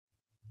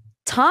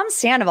Tom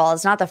Sandoval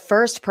is not the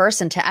first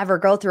person to ever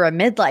go through a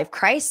midlife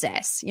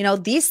crisis. You know,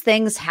 these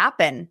things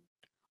happen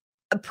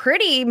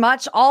pretty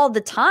much all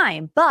the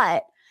time,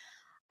 but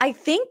I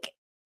think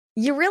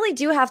you really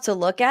do have to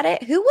look at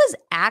it. Who was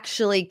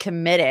actually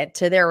committed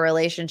to their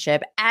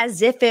relationship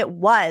as if it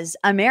was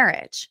a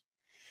marriage?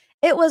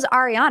 It was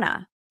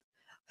Ariana.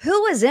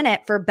 Who was in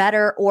it for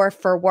better or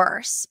for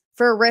worse?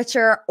 For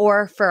richer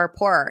or for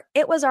poorer?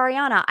 It was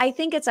Ariana. I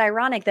think it's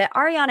ironic that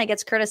Ariana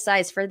gets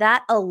criticized for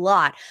that a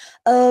lot.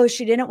 Oh,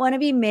 she didn't want to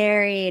be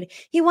married.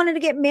 He wanted to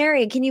get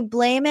married. Can you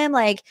blame him?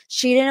 Like,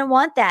 she didn't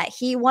want that.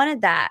 He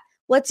wanted that.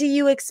 What do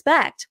you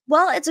expect?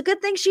 Well, it's a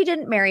good thing she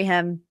didn't marry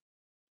him.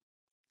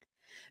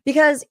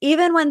 Because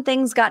even when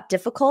things got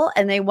difficult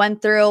and they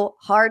went through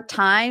hard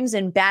times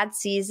and bad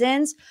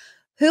seasons,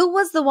 who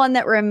was the one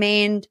that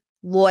remained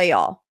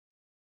loyal?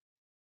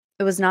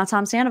 It was not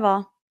Tom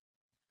Sandoval.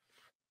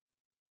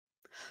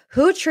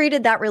 Who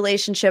treated that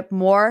relationship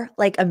more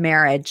like a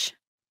marriage?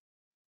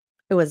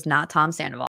 It was not Tom Sandoval.